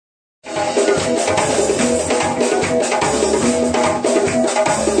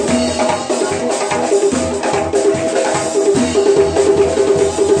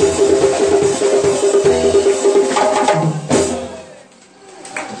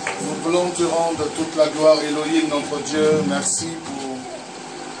Toute la gloire, Elohim, notre Dieu, merci pour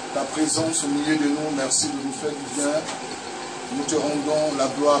ta présence au milieu de nous, merci de nous faire du bien. Nous te rendons la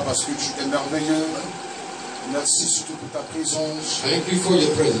gloire parce que tu es merveilleux. Merci surtout pour ta présence. Thank you for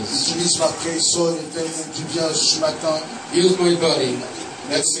your presence. Utilise ma personne et fais-nous du bien ce matin. Use my body.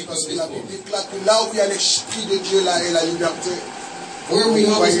 Merci parce que la Bible déclare que là où il y a l'Esprit de Dieu, là est la liberté. Where we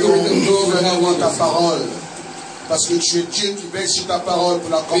have the Spirit of God, we have ta liberty. parole. Parce que tu es Dieu qui veille sur ta parole pour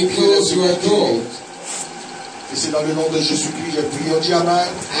l'accomplir. Because you are God. Et c'est dans le nom de Jésus-Christ, j'ai prié. On dit Amen.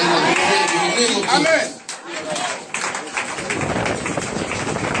 Amen.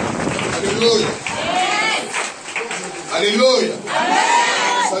 Alléluia. Alléluia.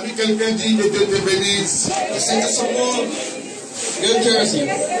 Salut, quelqu'un dit que Dieu te bénisse. Say to someone, God bless you.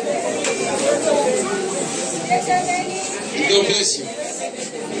 God bless you.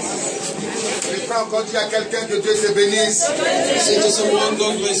 Je peux encore dire à quelqu'un que Dieu te bénisse. Say to someone,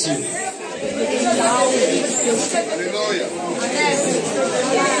 God bless you. Alléluia.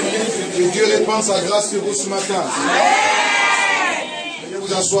 Que Dieu répande sa grâce sur vous ce matin. Veuillez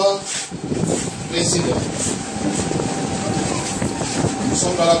vous asseoir. Bless you. Nous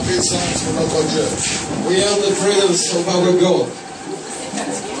sommes dans la présence de notre Dieu. We are the presence of our God.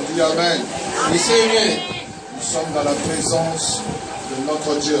 On dit Amen. We say amen. Nous sommes dans la présence de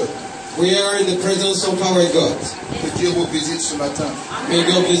notre Dieu. We are in the presence of our God. Que Dieu vous visite ce matin. May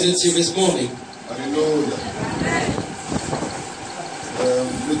God visit you this morning. Alléluia.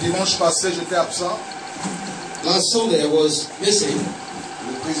 Le dimanche passé, j'étais absent. Last Sunday I was missing.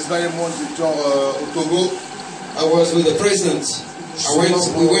 Le président et moi nous étions au Togo. I was with the president.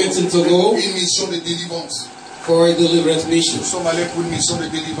 We went in Togo Une mission de délivrance. for a deliverance mission. Nous sommes allés pour une mission de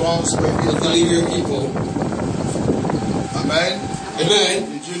délivrance. To deliver people. Amen. Amen.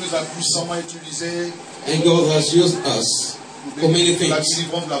 Et Dieu nous a puissamment utilisés And God has used us for many pour la things.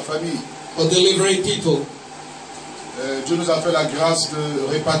 délivrance de la famille. For delivering people. Dieu nous a fait la grâce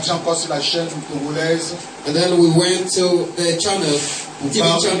de répartir encore sur la chaîne togolaise. And then we went to the channel, TV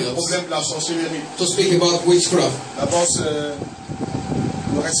Par le channels, problème de la sorcellerie. to speak about witchcraft. D'abord, c'est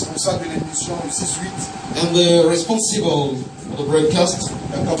le responsable de l'émission, le 6-8. And the responsible for the broadcast,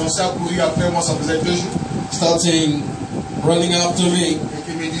 Il a commencé à courir après moi, ça faisait 2 jours. starting running after me, Et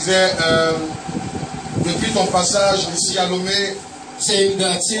qui me disait, depuis ton passage ici à Lomé, saying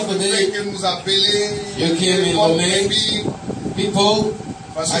that since the on fait day que nous appeler, you came in Lomé, people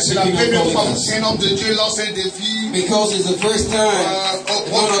parce que are c'est la speaking première of fois holiness. qu'un homme de Dieu lance un défi. Because it's the first time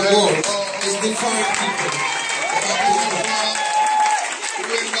the man of God is defying people.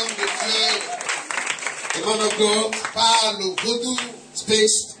 The man of God Parle au vaudou,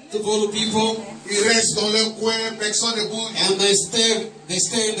 speaks to all the people, ils restent dans leur coin, personne ne bouge. and they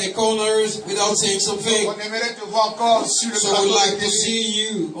stay in their corners without saying something. On aimerait te voir encore sur le So plateau we'd like de to télé. see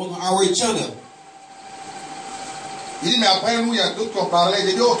you on our channel. Il dit, mais après nous, il y a d'autres qui ont parlé.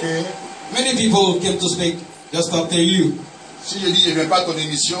 J'ai dit, ok. Many people came to speak just after you. Si je dis, je ne vais pas à ton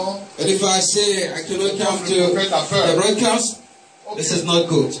émission, But if I say I cannot come to the broadcast, this is not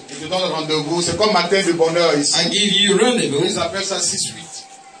good. je te donne rendez-vous. C'est comme matin de bonheur ici. I give you rendezvous. Ils appellent ça 6-8.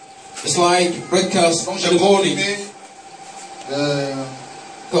 It's like broadcast Donc in j'ai the morning confirmé.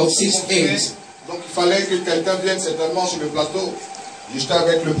 called 6-8. Donc il fallait que quelqu'un vienne certainement sur le plateau. J'étais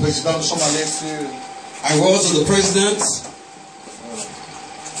avec le président, nous sommes allés sur... I was the president.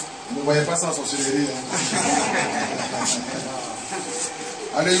 Vous ne voyez pas ça en sorcellerie.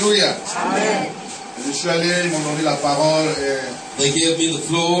 Alléluia. Amen. Je suis allé, ils m'ont donné la parole et They gave me the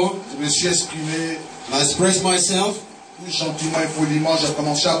floor. je me suis exprimé I expressed myself tout gentiment et poliment. J'ai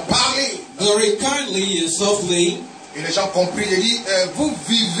commencé à parler. very kindly and softly. Et les gens ont compris. J'ai dit, vous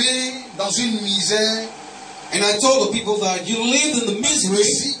vivez dans une misère. And I told the people that you live in the misery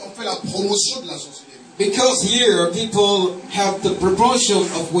Ici, on fait la promotion de la sorcellerie. because here people have the promotion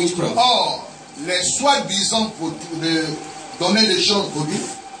of witchcraft. Or, les soi-disant de donner des choses vaudou,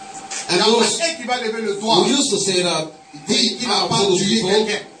 il And y en those a un qui va lever le doigt. who used to say that Il they dit qu'il n'a are pas full of tué people,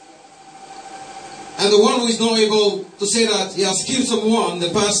 quelqu'un. and the one who is not able to say that he has killed someone in the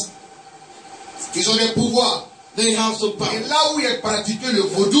past, Ils ont des pouvoirs. they have some Et power. là où il est pratiqué le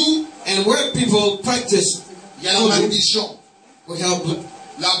vaudou, And where people practice, il y a la malédiction. we have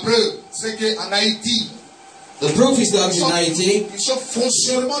La preuve, c'est qu'en Haïti, the proof is that ils in Haiti sont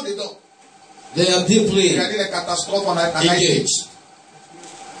foncièrement dedans. they are deeply Regardez les catastrophes en Haïti. engaged.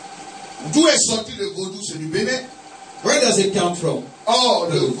 D'où est sorti le vaudou? C'est du Bénin. Where does it come from? Or,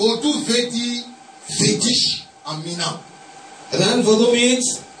 le vaudou veut dire fétiche en Mina. And then voodoo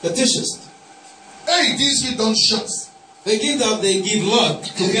means fetishist. Eux, ils disent qu'ils donnent chance. They give luck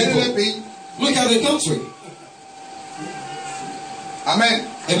to Regardez le people. pays. Look at the country. Amen.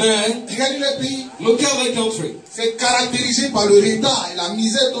 Amen. Regardez le pays. Look at the country. C'est caractérisé par le retard et la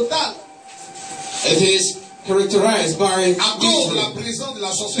misère totale. It is characterized by À cause de la misery présence de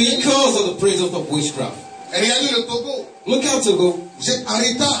la sorcellerie. because of the presence of witchcraft. Et regardez le Togo. Look at Togo. Vous êtes en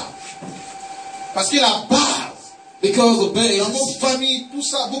retard. Parce que la base, Because the dans base vos familles, tout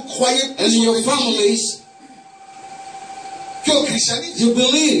ça, vous croyez and plus in au your families, qu'au christianisme. you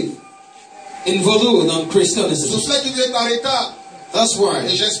believe in voodoo than C'est Christianism. pour cela que vous êtes en retard. That's Et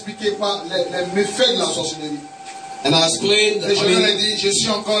why. j'expliquais pas les méfaits de la sorcellerie. And I explained, Et je leur ai dit, je suis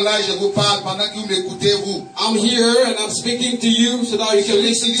encore là, je vous parle pendant que vous m'écoutez, vous. I'm here and I'm speaking to you so that you can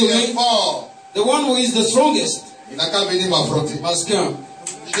listen Il to est me. fort. The one who is the strongest Il n'a qu'à venir m'affronter. must come.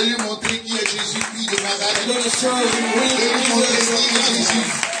 Je vais lui montrer qui est Jésus-Christ de I'm Nazareth. going to show you Je vais lui who montrer is qui est Jesus.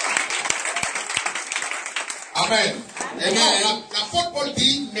 Jésus. Amen. Amen. L'apôtre Paul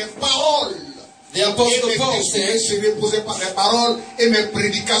dit, mes paroles The et Apostle mes Paul testimonies says, se reposaient par mes paroles et mes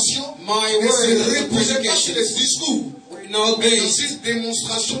prédications my ne word se and reposaient pas sur predications les discours, were not mais dans based une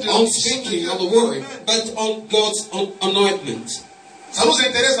démonstration de la on puissance de speaking Dieu. of the word, but on God's anointment. Ça nous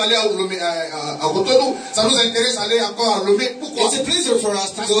intéresse d'aller à Cotonou. Ça nous intéresse d'aller encore à Lomé. Pourquoi? It's a pleasure for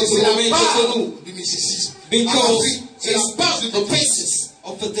us to Parce go que to c'est la Lomé base Cotonou du mysticisme. En because Afrique, c'est la it's base du the mysticisme. basis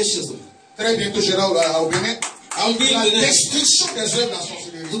of fetishism. Très bientôt, j'irai au Bénin. I'll be La in the next destruction des œuvres de la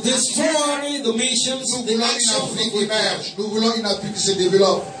sorcellerie. to destroy the missions, Nous the voulons une actions of Afrique qui witchcraft. émerge. Nous voulons une Afrique qui se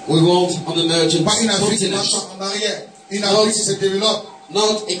développe. We want an emergent Pas une Afrique qui marche continent, en arrière. Une Afrique qui se développe.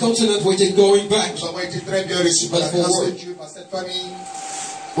 not a continent which is going back. Nous avons été très bien reçus par la grâce de Dieu, par cette famille.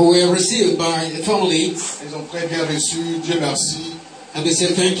 But we are received by a family, Ils ont très bien reçu. Dieu merci. and they say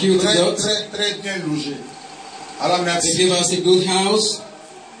thank you to Très, God. très, très bien logés. Alors They merci. give us a good house.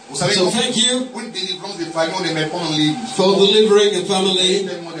 Vous savez, So pour thank you une délivrance de famille, on ne met pas en ligne. for delivering a Il y a family.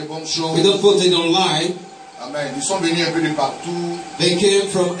 tellement de bonnes We choses. don't put it online. Amen. Ils sont venus un peu de partout. They came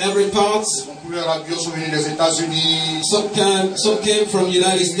from every part. Ils ont pris leur avion, sont venus des États-Unis, Some came from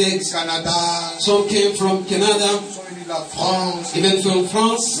United du States. Canada, Some came from Canada, ils sont venus de la France, even from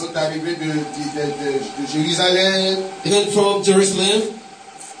France, ils sont arrivés de Jérusalem. even from Jerusalem.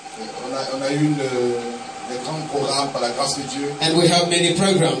 On a eu des grands programmes par la grâce de Dieu. And we have many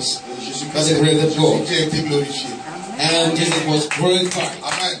programs. Et Jésus-Christ By the grace of God. a été glorifié. And Jesus was glorified.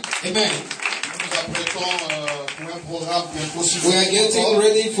 Amen. Amen. Nous nous apprêtons pour un programme bientôt sur We are getting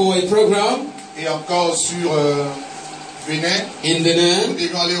ready for a program et encore sur Bénin. in Nous Benin.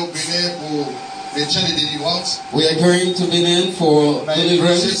 devions aller au Bénin pour les chaînes de délivrance. We are going to Benin for On a utilisé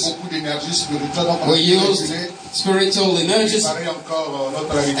deliverance. beaucoup d'énergie spirituelle. Donc on a We used calculé, spiritual energies, préparé encore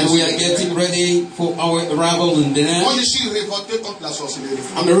notre arrivée and we sur are le getting Bénin. ready for our arrival in Moi, Benin. je suis révolté contre la sorcellerie.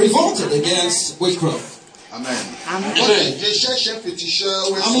 I'm revolted against witchcraft. Amen. Amen. Je cherche un féticheur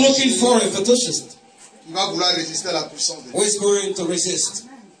ou un I'm looking sorcier for a fetishist qui va vouloir résister à la puissance de Dieu. who is going to resist.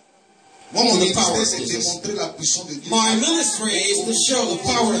 Moi, mon the ministère, power of c'est Jesus. démontrer la puissance de Dieu My ministry is to show the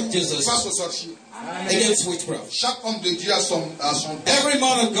power of Jesus face aux sorciers. against witchcraft. Chaque homme de Dieu a son temps. Every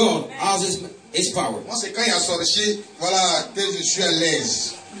man of God has his power. Moi, c'est quand il y a sorcier, voilà, que je suis à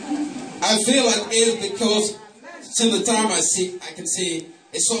l'aise. I feel like it because since the time I can see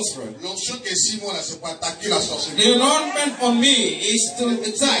a sorcerer. L'onction qui est Simon, là, c'est pour attaquer la sorcellerie. The anointment on me is to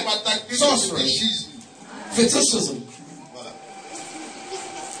C'est attack pour attaquer le sorcery, fétichisme. fetishism. Voilà.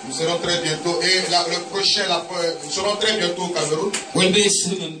 Nous serons très bientôt, et le prochain, nous serons très bientôt au Cameroun. We'll be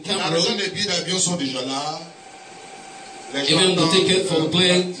soon in La raison Cameroon. des billets d'avion sont déjà là. Les Even the ticket for the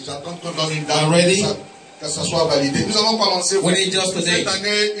plane ils attendent qu'on donne une are date ready. que ça soit validé. Nous allons commencer We need just a cette date.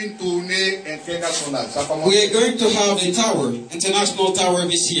 année une tournée internationale. Ça commence. We are going to have a tower, international tower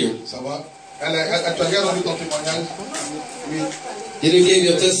this year. Ça va? Tu as bien rendu ton témoignage? Oui. Did you give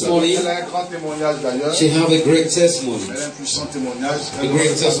your testimony? Elle a un grand témoignage d'ailleurs. She have a great testimony, Elle a un puissant témoignage. A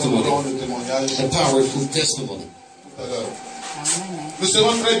great testimony. Le témoignage a powerful testimony. tout à l'heure. Nous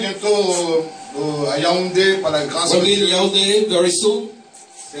serons très bientôt à Yaoundé par la grâce We'll de be in Dieu. Yaoundé very soon.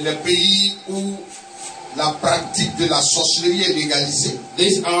 C'est le pays où la pratique de la sorcellerie est légalisée.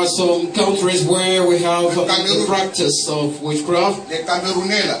 These are some countries where we have the practice of witchcraft. Les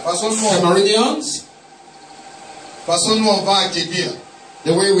Camerounais, là, façon nous on va à Kébi, là. The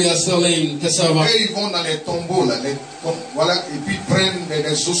way we are selling cassava, Et ils vont dans les tombeaux, là, voilà, et puis ils prennent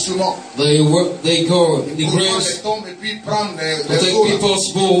des ossements. they go in the Ils prennent les graves tombes et puis ils prennent to les take os, là.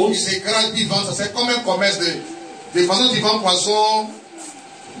 people's bones. Ils écrasent, ils vendent ça. C'est comme un commerce de façon qu'ils vendent poisson,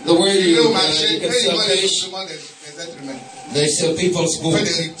 The way ils you, vont au you marché, et can ils sell vendent les fish. ossements des êtres humains. They sell people's Pour faire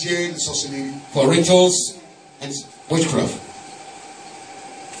goods des rituels, de sorcellerie. for rituals and witchcraft.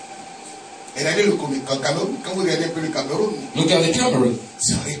 Et regardez le Cameroun. Quand vous regardez un peu le Cameroun, Look at the Cameroon.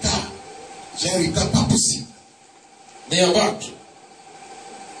 c'est un retard. C'est un retard pas possible. They are back.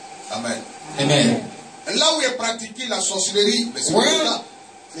 Amen. Amen. Là où est pratiquée la sorcellerie, c'est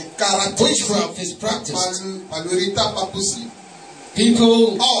Witchcraft is practiced. par le retard pas possible.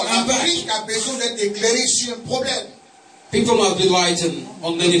 People Or, are back. l'Afrique a besoin d'être éclairée sur un problème. People must be enlightened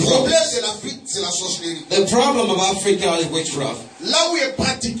on many Le problème problems. de l'Afrique, c'est la sorcellerie. The problem of Africa is witchcraft. Là où est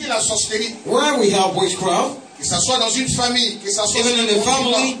pratiquée la sorcellerie, Where we have witchcraft, que ce soit dans une famille, que ce soit even in a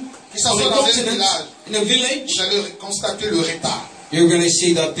family, que ce on soit a dans un continent, village, in a village, vous allez constater le retard. you're going to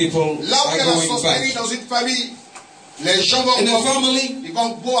see that people Là où il y a are la going sorcellerie back. dans une famille, les gens vont In a family, ils vont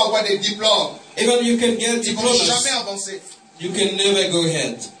beau avoir des diplômes, even you can get ils ne vont diplomas, jamais avancer. you can never go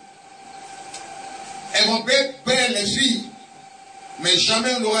ahead. Elles vont perdre les filles, mais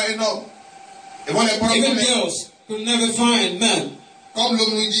jamais on aura un homme. Ils vont les prendre Even comme girls will never find men. comme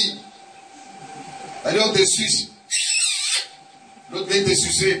l'homme nous dit. Allez, on te suce. L'autre vient te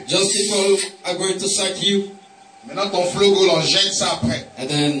sucer. Just people are going to suck you Maintenant, ton flow goal, on jette ça après. and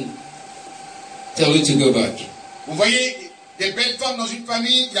then tell you to go back. Vous voyez, des belles femmes dans une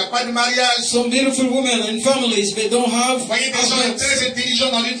famille, il n'y a pas de mariage. Some beautiful women in families, they don't have Vous voyez des gens husbands. très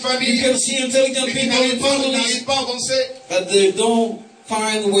intelligents dans une You famille, can see intelligent mais qui people in families, n'arrivent pas à avancer. but they don't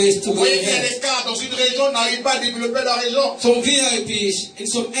find ways to Vous go voyez qu'il y a ahead. des cas dans une région, n'arrivent pas à développer la région. Some VIPs in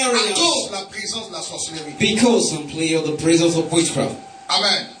some À areas cause de la présence de la sorcellerie. because simply of the presence of witchcraft.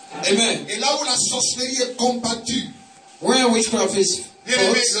 Amen. Amen. Et là où la sorcellerie est combattue, Where witchcraft is bien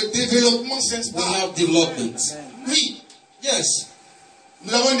aimé, fought, le développement we s'installe. have development. Oui, Yes,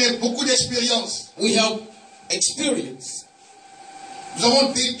 nous avons beaucoup d'expérience. we have experience. Nous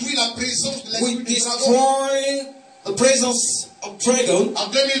avons détruit la présence de We l'esprit du dragon. destroyed the presence of dragon En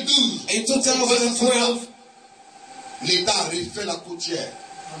 2012, in 2012, l'État a refait la côtière.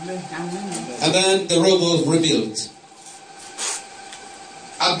 and then the road was rebuilt.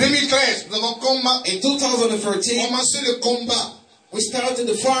 En 2013, nous avons In 2013, commencé le combat we started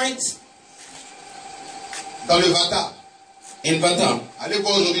the fight dans le Vata. in Batam. Allez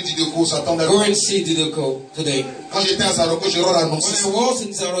voir aujourd'hui Divo, ça tombe. Go and see Divo today. Quand j'étais à Zaroko, j'ai annoncé ça. When I was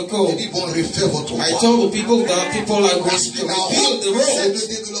in Zaroko, Ils vont refaire votre I roi. told the people that people are going Parce to que la rebuild the route, c'est road le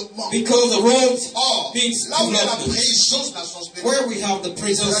développement. because the road Or, means là où il y a la development. présence de la sorcellerie, Where we have the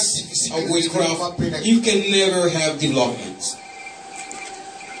presence of witchcraft, you can never have development.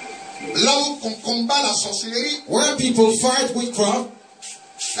 là où on combat la sorcellerie, Where people fight witchcraft,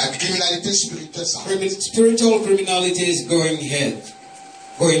 la criminalité spirituelle, ça. spiritual criminality is going ahead,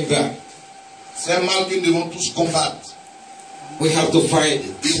 going back. C'est un mal que nous devons tous combattre. We have to fight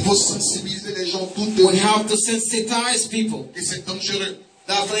it. Il faut sensibiliser les gens tout We have to sensitize people et c'est dangereux.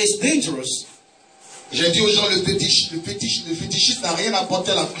 that it's dangerous. J'ai dit aux gens, le fétichisme n'a rien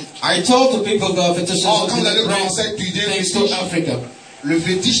apporté à l'Afrique. I told the people that fetishism Oh, quand vous allez is commencer à étudier le thanks to fétiche, Africa. le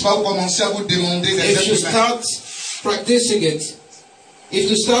fétiche va commencer à vous demander des If you êtres humains. start practicing it, if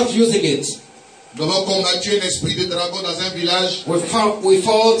you start using it, Nous avons combattu un esprit de dragon dans un village. we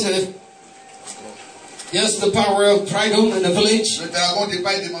fought, yes, the power of dragon in a village, Le dragon au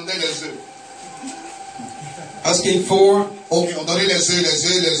départ il demandait les œufs. asking for, Ok, on donnait les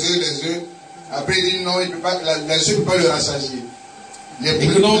œufs. Après il dit non, il peut pas, les œufs ne peuvent pas le rassasier. Les he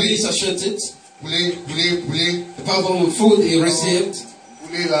could not be satiated. poulet, The power of food he received,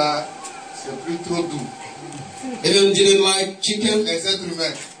 poulet là, c'est plus trop doux. even didn't like chicken, Les êtres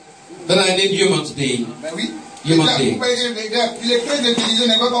humains. but I need human being. Ben oui. Human Les being. gars, il est très intelligent,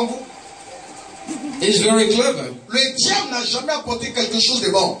 n'est pas comme vous. He's very clever. Le diable n'a jamais apporté quelque chose de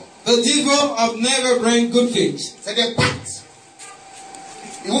bon. The Divo have never bring good things. C'est des pactes.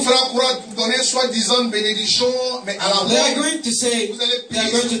 Il vous fera croire, vous donner soi-disant bénédiction, mais à la They are fin, going to say, vous allez they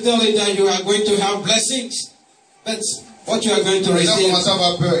are going to tell you that you are going to have blessings. That's what you are going to les gens receive. commencent à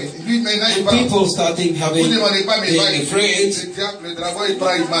avoir peur. Lui, maintenant, il And parle. people starting Vous having, ne demandez pas, mais il va, being afraid. le dragon, il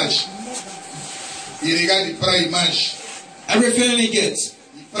prend image. Il regarde, il prend image. Everything he gets,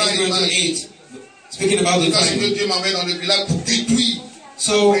 he's going to eat. Speaking about the Quand c'est que time. Dieu m'emmène dans le village pour détruire.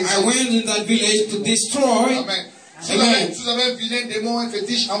 So I went in that village to destroy. Amen. Si Amen. vous avez un vilain démon, un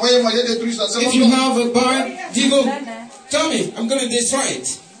fétiche, envoyez-moi, j'ai détruit ça. C'est If mon you nom. have a bad Divo, tell me, I'm going to destroy it.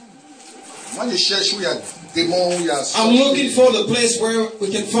 Moi, je cherche où il y a démon, où il y a... I'm looking for the place where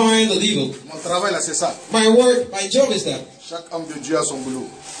we can find the devil. Mon travail, là, c'est ça. My work, my job is that. Chaque homme de Dieu a son boulot.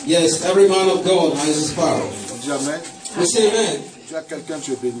 Yes, every man of God has his power. On dit Amen. We say amen. Tu as quelqu'un,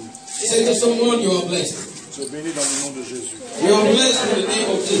 tu es béni. Say to someone, you are blessed. Tu es béni dans le nom de Jésus. You are blessed in the name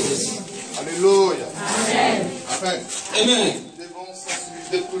of Jesus. Alléluia. Amen. fin. Amen. Nous devons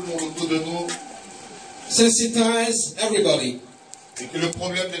sensibiliser tout le monde autour de nous. Sensitize everybody Et que le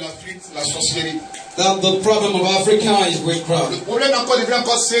problème de l'Afrique, c'est la sorcellerie. that the problem of Africa is witchcraft. Le problème devient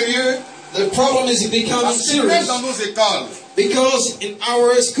encore sérieux. The problem is becoming Parce que même serious dans nos écoles, because in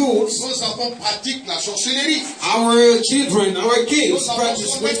our schools, nos enfants pratiquent la sorcellerie. our children, our kids Nos enfants practice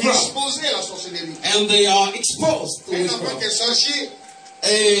sont witchcraft exposés à la sorcellerie. and they are exposed to Un enfant qui witchcraft. est sorcier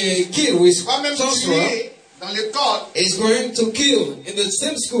A kid with va même sorcerer tuer dans l'école is going to kill in the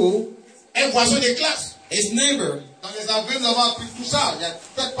same school un voisin de classe. his neighbor. Dans les avions, nous avons appris tout ça. Il y a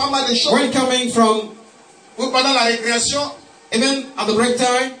peut-être pas mal de choses. When coming from, Ou pendant la récréation, even at the break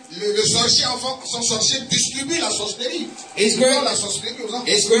time, le sorcier, son sorcier distribue la sorcellerie. He's Il going- donne la sorcellerie aux enfants.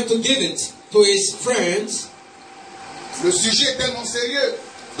 is going to give it to his friends. Le sujet est tellement sérieux.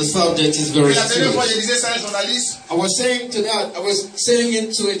 The subject is Et very la dernière fois, serious. je disais ça à un journaliste. I was saying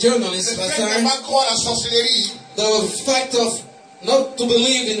it to a journalist Le last fait de ne time. pas croire à la sorcellerie, The fact of not to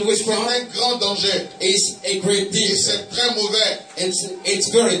believe in c'est witchcraft un grand danger. is a great Et deal. c'est très mauvais. It's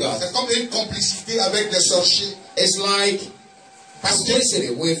very bad. C'est comme une complicité avec des sorciers. It's like Parce que complicity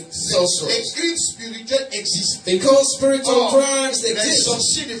with les sorcerers. crimes spirituels existent. Because spiritual Or, crimes les exist.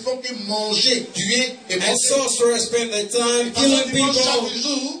 sorciers ne font que manger, tuer et And manger. sorcerers spend their time Parce que killing dimanche, people. chaque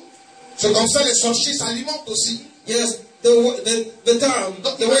jour, c'est comme ça les sorciers s'alimentent aussi. Yes, the time,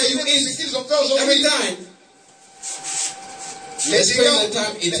 Donc, the way you imaginez ce eat qu'ils ont fait every aujourd'hui. time. Les They spend their dégâts,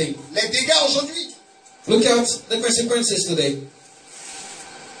 time eating. les dégâts aujourd'hui. Look at the consequences today.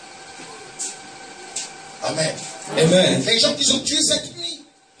 Amen. Amen. Les gens qui sont tués cette nuit,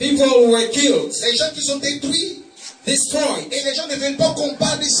 People were killed, les gens qui sont détruits, destroyed, et les gens ne veulent pas qu'on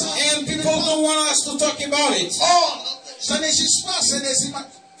parle de ça. and people don't want us to talk about it. Oh, ça n'existe pas, ça n'existe pas.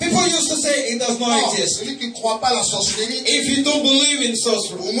 People used to say it does not Oh, exist. celui qui ne croit pas à la sorcellerie, If you don't believe in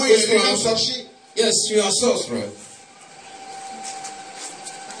sorcery, au moins il est lui-même witchcraft, sorcier. yes, you are sorcerer.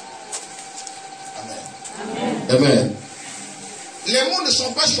 Amen. Amen. Les mots ne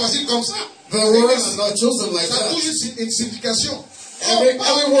sont pas choisis comme ça. The words are not chosen like Ça a that. toujours une signification. Every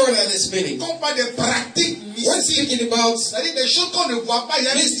word has its meaning. Qu'on parle de pratiques We're mystiques, speaking about c'est-à-dire des choses qu'on ne voit pas, il y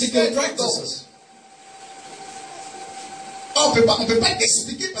a des mystical mystères dedans. practices. On peut pas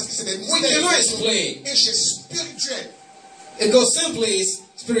t'expliquer parce que c'est des We cannot mystères. explain. Et c'est spirituel. It goes simply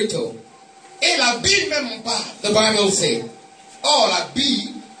spiritual. Et la Bible même en parle. The Bible says. Or, la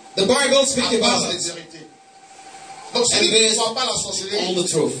Bible The Bible speaks en about parle it. de vérité. Donc celui qui ne voit pas la On sorcellerie the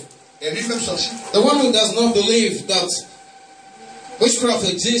truth. est lui-même sorcier. The one who does not believe that witchcraft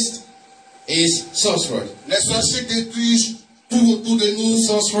exists is sorcerer. Les sorciers détruisent tout autour de nous.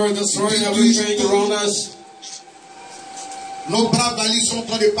 Sorcerer destroying everything around us. Nos bras valides sont en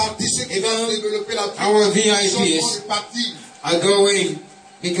train de partir. Ceux qui veulent développer la Our vie VIPs sont en train de partir. are going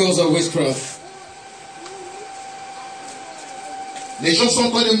because of witchcraft. Les gens sont en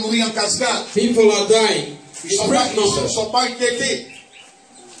train de mourir en cascade. People are dying. Ils in ne great numbers. sont pas inquiétés.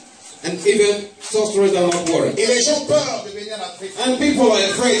 And even sorcerers are not worried. Et les gens ont peur de venir en Afrique. And people are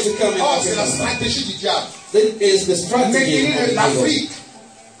afraid to come in Oh, c'est la Africa. stratégie du diable. That is the strategy Maintenir of the devil. l'Afrique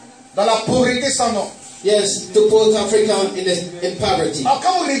dans la pauvreté sans nom. Yes, to put Africa in poverty. Alors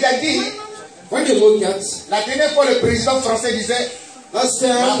quand vous regardez, When you look at la dernière fois le président français disait, last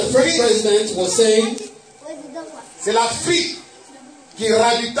time the French president was saying c'est l'Afrique qui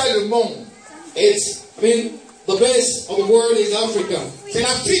ravitaille le monde. the base of the world is Africa. C'est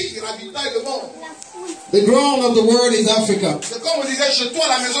l'Afrique qui ravitaille le monde. The ground of the world is Africa. C'est comme on disait, chez toi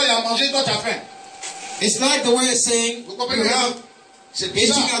à la maison il y a à manger, toi tu as faim. It's like the way of saying Vous you comprenez? have C'est eating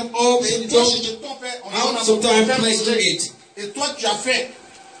bizarre. at home C'est and you toi, don't chez toi, on have a sometimes faim place to manger. eat. Et toi tu as faim.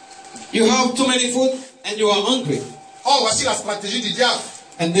 You have too many food and you are hungry. Oh, voici la stratégie du diable.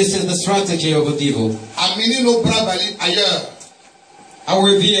 And this is the strategy of the devil. Amener nos bras valides ailleurs.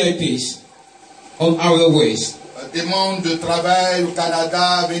 Our VIPs on our ways. Demande de travail au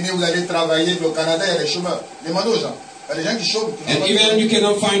Canada, venez, vous allez travailler. Au Canada, il y a des chômeurs. Demandez aux gens. Il y a des gens qui chôment. And even you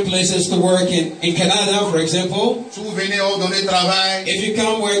cannot find places to work in Canada, for example. Si vous venez, on donne travail, If you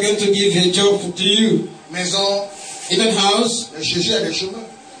come, we're going to give a job to you. maison, Even house. chez eux, il y a des chômeurs.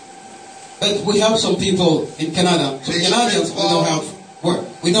 But we have some people in Canada, some Canadians who don't have work.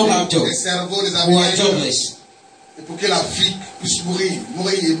 We don't have Les jobs. cerveaux, les Who are Américains. jobless. Et pour que l'Afrique puisse mourir.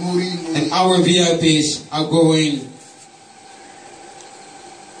 Mourir et mourir. And our VIPs are going.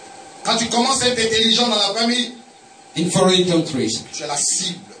 Quand tu commences à être intelligent dans la famille, In foreign countries. tu es la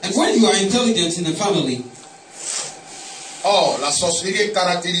cible. And when you are intelligent in a family, Or, la sorcellerie est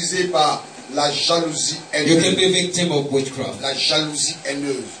caractérisée par la jalousie you can haineuse. be a victim of witchcraft. La jalousie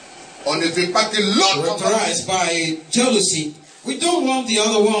haineuse. On ne veut pas que l'autre Characterized by jealousy. We don't want the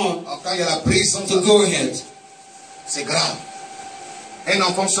other one Alors, quand il y a la présence to go ahead. c'est grave. Un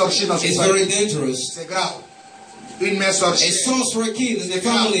enfant sorcier dans une It's very famille, dangerous. c'est grave. Une mère A sorcière, sorcerer kid in the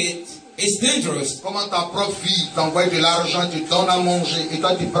family is dangerous. comment ta propre fille t'envoie de l'argent, tu donnes à manger, et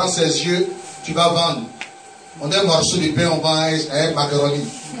toi tu prends ses yeux, tu vas vendre. On a un morceau de pain, on vend un macaroni.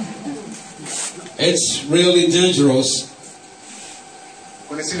 It's really dangerous.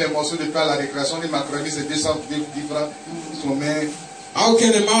 Vous connaissez les morceaux de pain à la récréation, les macaronis, c'est 210 francs. Ils sont mis. How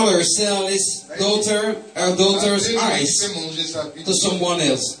can a mother sell his daughter, her daughter's eyes to someone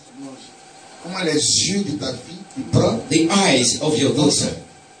else? Comment les yeux de ta fille, tu prends The eyes of your daughter.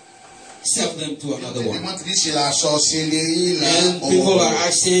 Sell them to another one. c'est la sorcellerie, And people are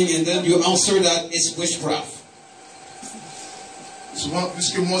asking, and then you answer that it's witchcraft. Souvent,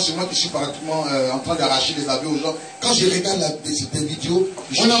 puisque moi, c'est moi qui suis pratiquement en train d'arracher les habits aux gens. Quand je regarde cette vidéo,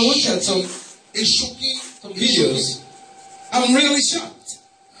 When I look at some et choqué, videos, I'm really shocked.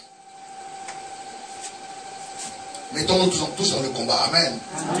 Mettons-nous tous dans le combat. Amen.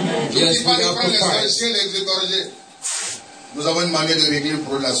 Je ne Yes, dis pas we de have prendre to les fight. sorciers, les égorger. Nous avons une manière de régler le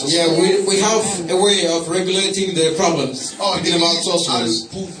problème de la société. Yeah, we have a way of regulating the problems. Oh, Speaking about a le sorcerers.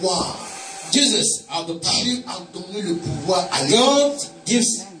 pouvoir. Jesus has the power. Dieu a donné le pouvoir à l'Église. God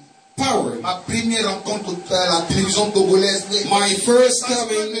gives power. Ma première rencontre à la télévision togolaise. My first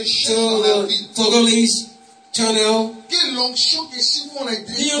coming to the Togolese channel. Quelle onction que si vous on a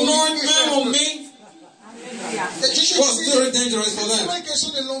été. The anointing on me was very dangerous for C'est them. pas une question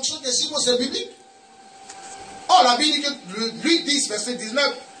de l'onction que si moi c'est biblique. Oh, la Bible dit que lui 10, verset 19,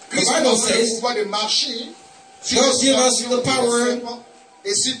 Christ The Bible a le says, pouvoir de marcher God give us the power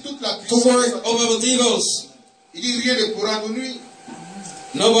et sur toute la to work puissance. over the devils. Il dit rien ne pourra nous nuire.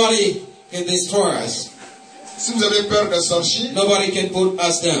 Nobody can destroy us. Si vous avez peur des sorciers, Nobody can put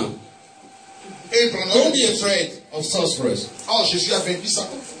us down. et prenons. Don't be afraid of sorcerers. Oh, Jésus a vaincu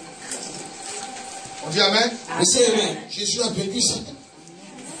Satan. On dit Amen. We say amen. Jésus a vaincu Satan.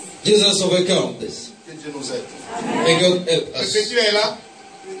 Jesus overcome this. Que Dieu nous aide. May God help Le us. petit est là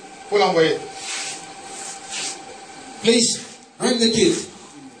pour l'envoyer. Please, bring the kid.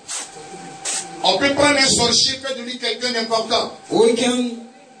 On peut prendre un sorcier, faire de lui quelqu'un d'important. We can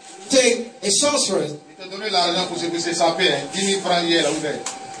take a sorcerer Il t'a donné l'argent pour se saper. 10 000 francs hier, là où il est.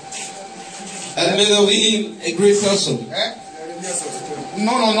 and made of him a great person. Hein?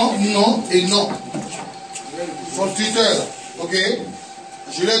 Non, non, non, non et non. Son tuteur, ok?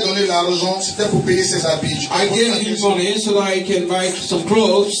 Je lui ai donné l'argent, c'était pour payer ses habits. I gave him money so that I can buy some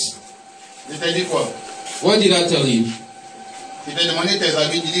clothes. Je t'ai dit quoi? What did I tell you? Il t'a demandé tes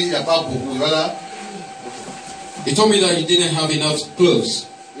habits, il dit il n'y a pas beaucoup. Voilà. He told me that you didn't have enough clothes.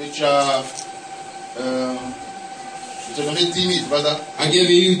 Et tu as. Je t'ai donné 10 000, voilà. I gave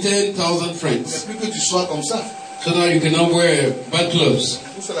you 10,000 Mais francs plus que tu sois comme ça. so that you cannot wear bad clothes.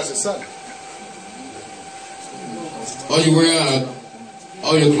 Tout cela, c'est ça. All you wear,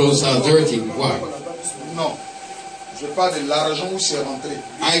 all your clothes are dirty. Why? Non. Je parle de l'argent où c'est rentré.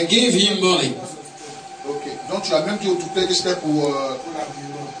 I gave him money. Ok. Donc tu as même dit au tuteur que c'était pour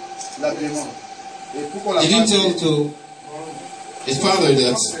l'habillement. Et pourquoi la Did he tell to his father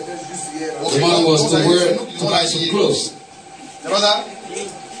that the money was to wear to buy some clothes? C'est pas ça?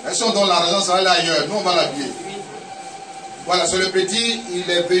 Et si on donne l'argent, ça va aller ailleurs. Nous, on va l'habiller. Voilà, c'est le petit, il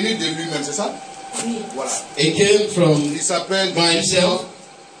est venu de lui-même, c'est ça? Voilà. He came from Il s'appelle by himself.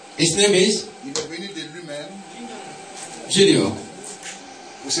 His name is Il est venu de lui-même Junior.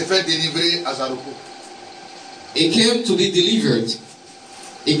 pour se faire délivrer à Zaroko. He came to be delivered.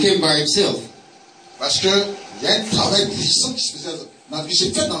 He came by himself. Parce que il y a un travail puissant qui se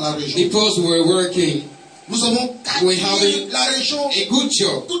faisait dans la région. Because we're working, Nous avons we're capturé having la région, a good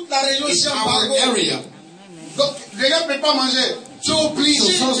job. toute la région It's ici en our Bargo. area. Donc, les gars ne peuvent pas manger. Tu es obligé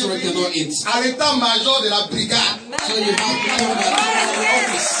So sorcerer de cannot venir eat. à l'état-major de la brigade. So you have to come back to the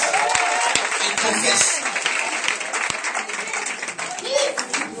office and confess.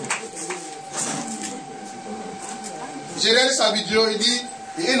 J'ai regardé sa vidéo, il dit,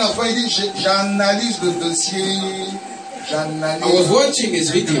 et un enfant, il dit, j'analyse le dossier, I was j'analyse. watching his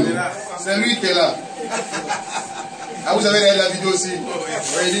video. C'est lui qui est là. Ah, vous avez regardé la vidéo aussi.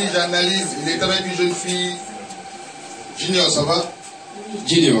 Ouais, il dit, j'analyse, il était avec une jeune fille. Junior, ça va?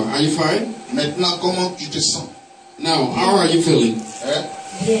 Junior, are you fine? Maintenant, comment tu te sens? Now, how are you feeling? Hein?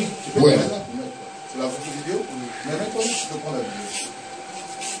 Tu peux Ouais. mettre là? C'est la photo vidéo? Mais mets-toi, je peux prendre la vidéo.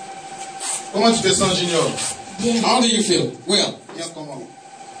 Comment tu te sens, Junior? How do you feel? Well, Bien comment?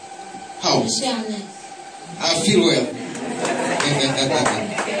 how? I feel well.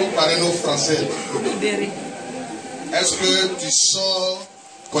 Pour parler nos français. Est-ce que tu sors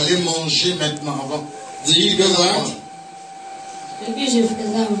pour aller manger maintenant avant? Do you go out? Ce que je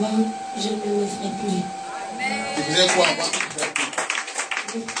faisais avant, je ne le ferai plus. Tu faisais quoi avant?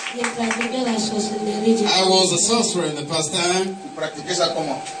 J'ai pratiqué la sorcellerie. I was a sorcerer in the past time. Tu pratiquais ça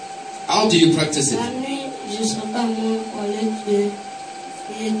comment? How do you practice it? La nuit, je sais pas moi, on les tue.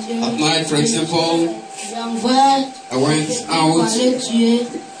 At night, for example, j'envoie I went out. pour aller tuer,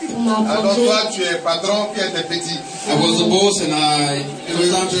 pour Alors m'apporter. toi, tu es patron qui est petit. I was the boss and I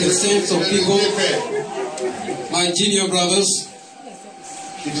sometimes sent some people, my junior brothers,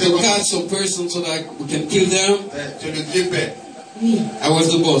 to catch some person so that we can kill them. Tu es le vieux père. Oui, I was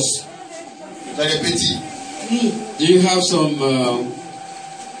the boss. Tu es le petit. oui. Do you have some,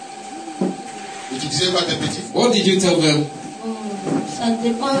 Et tu disais quoi tes petits? what did you tell them? Ça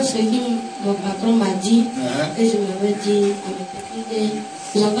dépend de ce que mon patron m'a dit. Et je m'avais dit à mes petits que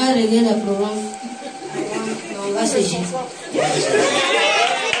on va régler le problème. On va se gérer.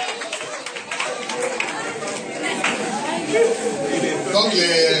 Donc,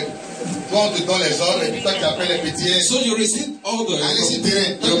 toi, on te donne les ordres et puis toi, tu appelles les petits. So you receive orders Allez sur from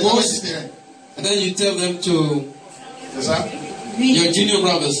terrain. your Toi, boss, sur terrain. and then you tell them to C'est ça? Oui. your junior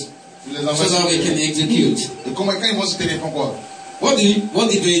brothers Tu les so envoies sur that they can terrain. execute. Et comment, quand ils vont sur terrain, ils font quoi? What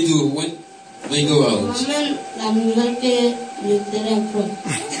did they do when they go On out? m'amène la nouvelle que le terrain est propre.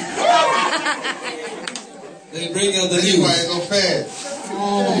 They bring out the C'est-à-dire quoi? news. Ils ont fait.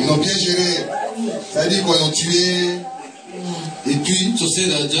 Voilà. Ils ont bien géré. C'est-à-dire quoi? Ils ont tué. Et puis, To say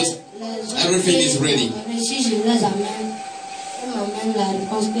that just Les everything is ready. Si je les amène, ils m'amènent la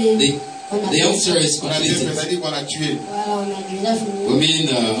réponse que on a The answer is on a bien fait. completed. C'est-à-dire qu'on a tué. voilà, on a déjà fini. We mean,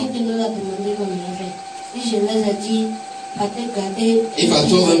 Qui nous a demandé comme on a fait. Si je les ai dit, partez garder. if I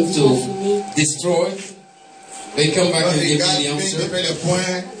told them to destroy, they come back Quand and tu give regardes, me the puis tu answer. fais le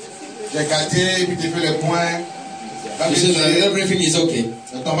point. J'ai gâté, puis tu fais le point. Quand You tu say that tué, everything is okay.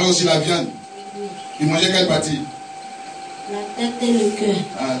 tu t'envoies aussi la viande. Tu mangeais quelle partie? La tête et le cœur.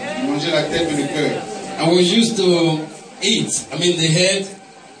 Ah, tu mangeais la tête et le cœur. I was used to eat, I mean the head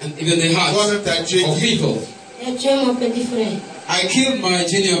and even the heart Toi-même, tu as tué of qui? people. J'ai tué mon petit frère. I killed my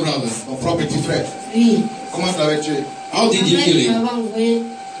junior brother. Ton propre petit frère. Oui. Comment tu l'avais tué? How did you kill him? m'avait envoyé.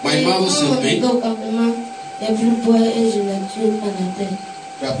 My Et mother quand sent on me. était au campement, j'ai pris bois et je l'ai tué par la tête.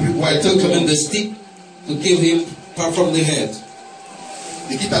 Tu as pris bois I et took him in tout. the stick to kill him apart from the head.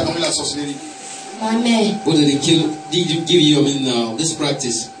 Et qui t'a donné la sorcellerie? Ma mère. Who did he kill? Did you give you this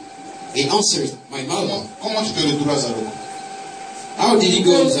practice? He answered, my mother. Comment tu te retrouves à Zaroko? How did he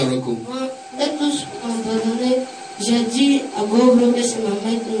go to Zaroko? Dès tous abandonnés, j'ai dit à Gobro que c'est ma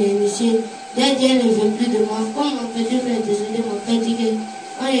mère qui m'a initié. Dès qu'elle ne veut plus de moi, comme mon petit frère est décédé, mon père dit que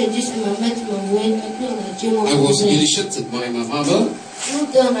quand il a dit c'est ma mère qui m'a envoyé, et puis on a tué mon I was frère. initiated by my mother. Nous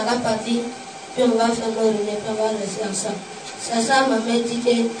deux, on a parti, puis on va faire nos relais, puis on va rester ensemble. C'est ça, ma mère dit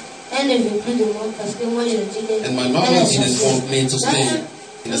qu'elle ne veut plus de moi parce que moi je dis que. And my mother didn't want me to stay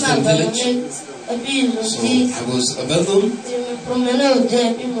in a same village. Et puis ils ont So dit. I was abandoned. Je me promenais au dia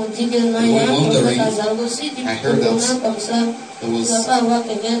et puis ils m'ont dit que non, il y a un prophète à Zaroko. Si tu te promènes comme ça, tu ne vas pas avoir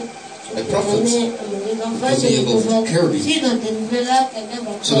quelqu'un. A prophet Si dans tes nouvelles-là, quelqu'un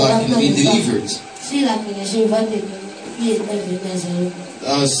va so that I can be delivered. Si la connexion va te donner, puis il va venir à Zaroko.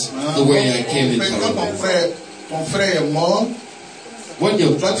 That's the way I came in Quand Zaroko. ton frère est mort, When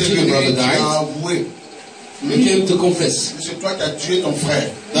your toi tu es junior venu, brother tu as died, avoué. you came to confess C'est toi qui as tué ton frère.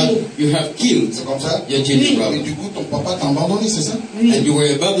 that you have killed C'est comme ça? your junior Et brother. du coup, ton papa t'a abandonné, c'est ça? And you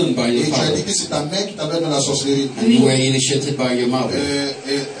were abandoned by Et your tu as father. dit que c'est ta mère qui t'avait dans la sorcellerie. And you were initiated by your mother.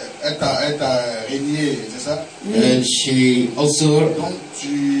 Et elle t'a régné, c'est ça? And she also Donc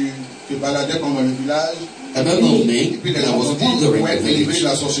tu te baladais comme dans le village. abandoned me. Et puis les And I gens was ont dit, pour wandering être the délivré de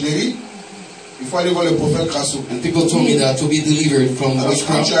village. la sorcellerie, il faut aller voir le prophète Grasso. And people told me that to be delivered from Alors quand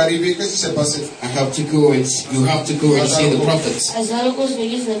witchcraft, tu es arrivé, qu'est-ce qui s'est passé? you have to go and see the prophets. À Zaroko, ce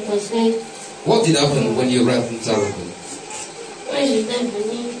qui s'est passé, What did happen when you arrived in Zaroko? quand j'étais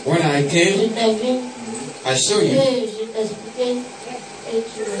venu, When I je came, t'ai vu, I saw et you. je t'ai expliqué, et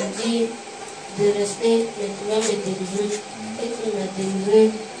tu m'as dit de rester, mais tu vas me délivrer. Et tu m'as délivré,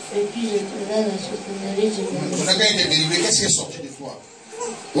 et puis je faisais la sorcellerie, je On a m'ai quand il était délivré, qu'est-ce qui est sorti de toi?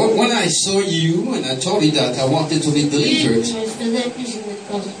 When I saw you and I told you that I wanted to be delivered, je me faisais, puis je me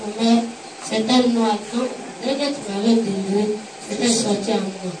transformais, c'était noir. Donc, dès que tu m'avais délivré, c'était sorti en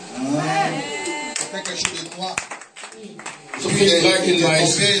moi. C'était quelque chose de toi. Oui, something black in my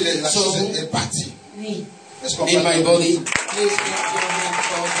La chose soul, est partie. oui. Est-ce qu'on in peut my body. Please clap your hands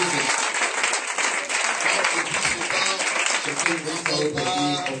for Jesus.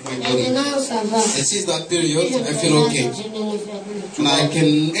 Maintenant, ça va. And since that period, I feel okay. Je ne le fais plus. And I can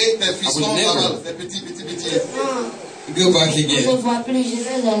Et tes fils I sont will là-bas, never tes petits. Non, go back je ne again. vois plus, je les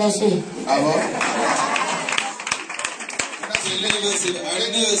ai laissés. Ah bon? I've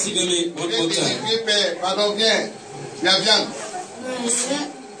never seen him one more time. Pardon, viens. Viens, viens.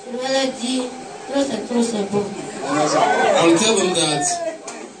 Je vais leur dire, trop c'est bon. I'll tell them that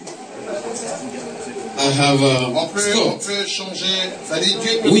I have on peut changer. C'est-à-dire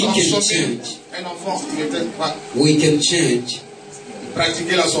Dieu peut transformer un enfant qui n'était pas. We can change.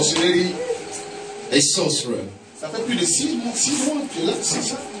 Pratiquer la sorcellerie. A sorcerer. Ça fait plus de 6 mois. 6 mois que tu es là, c'est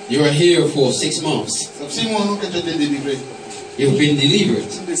ça? You are here for 6 months. Ça fait 6 mois que tu as été délivré. You've been delivered.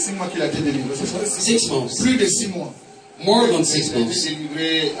 Plus de 6 mois qu'il a été délivré, c'est ça? 6 months. Plus de 6 mois. More than 6 months. Tu as été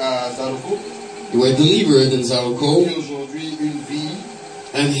délivré à Zaroko. You were delivered in Zaroko. Il a aujourd'hui une vie.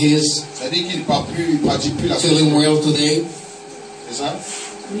 And he's c'est-à-dire qu'il ne pratique plus la feeling well today. C'est ça?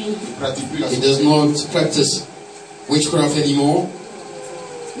 Oui. Il ne pratique plus la He does not practice witchcraft anymore.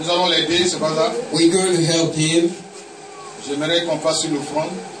 Nous allons l'aider, c'est pas ça? We're going to help him. J'aimerais qu'on fasse une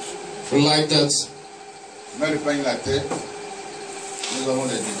offrande. Like that. Mets le pain à la tête. Nous allons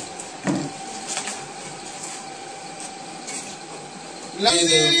l'aider.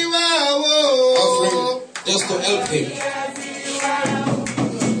 Offering just to help him.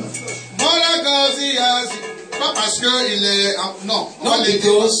 Pas parce qu'il est. Non, not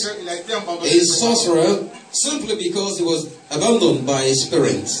because he's a sorcerer, simply because he was abandoned by his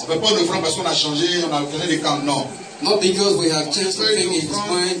parents. On ne fait pas d'offrande parce qu'on a changé, on a obtenu des camps. Non. Not because we have changed the thing in his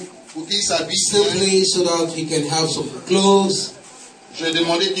mind, simply so that he can have some clothes. J'ai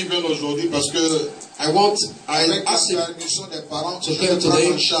demandé qu'il vienne aujourd'hui parce que I asked him des parents, to come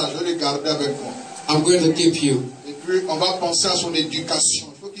today. je vais le garder avec moi. I'm going to keep you. Et puis on va penser à son éducation.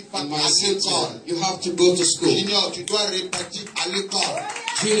 Il faut qu'il parte à l'école. You have to go to school. Junior, tu dois répartir à l'école.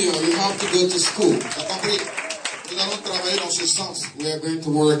 Junior, you have to go to school. Tu as compris? Nous allons travailler dans ce sens. We are going to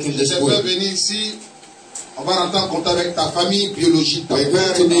work in this way. Je vais venir ici. On va rentrer en contact avec ta famille biologique. Ta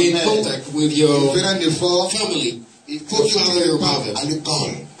mère et ta mère. Contact with your faire un effort. Family. Il faut que tu repars à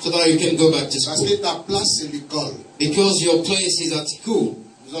l'école. So that you can go back to school. Parce que ta place c'est l'école. Because your place is at school.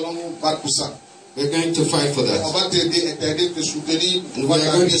 Nous allons nous battre pour ça. We're going to fight for that. On va t'aider, te soutenir. And we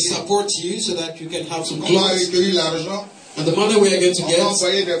are going to support you so that you can have some clothes. On va recueillir l'argent. And the money we are going to get, on va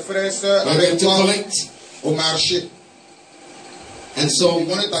envoyer des frères et sœurs avec toi au marché. And so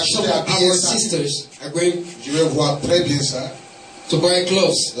some of our sisters are going. Je vais voir très bien ça. To buy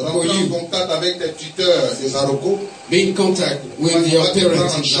clothes for you. En contact avec tes tuteurs de Zaroko. Be in contact with your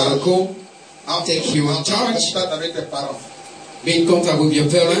parents in Zaroko. Take you in charge. Contact avec tes parents. Be in contact with your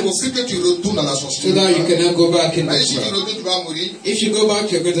parents. Il faut que tu retournes à la sorcellerie. So that you cannot go back in the si tu retournes, tu vas mourir. If you go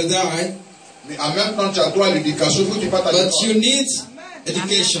back, you're going to die. Mais en même temps, tu as droit à l'éducation. Il faut que tu partes à l'école. But you need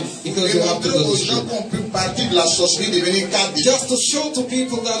education because you have to go to school. Just to show to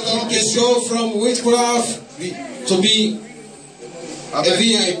people that you can go from witchcraft to be a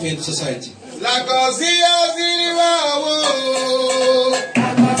VIP in society. La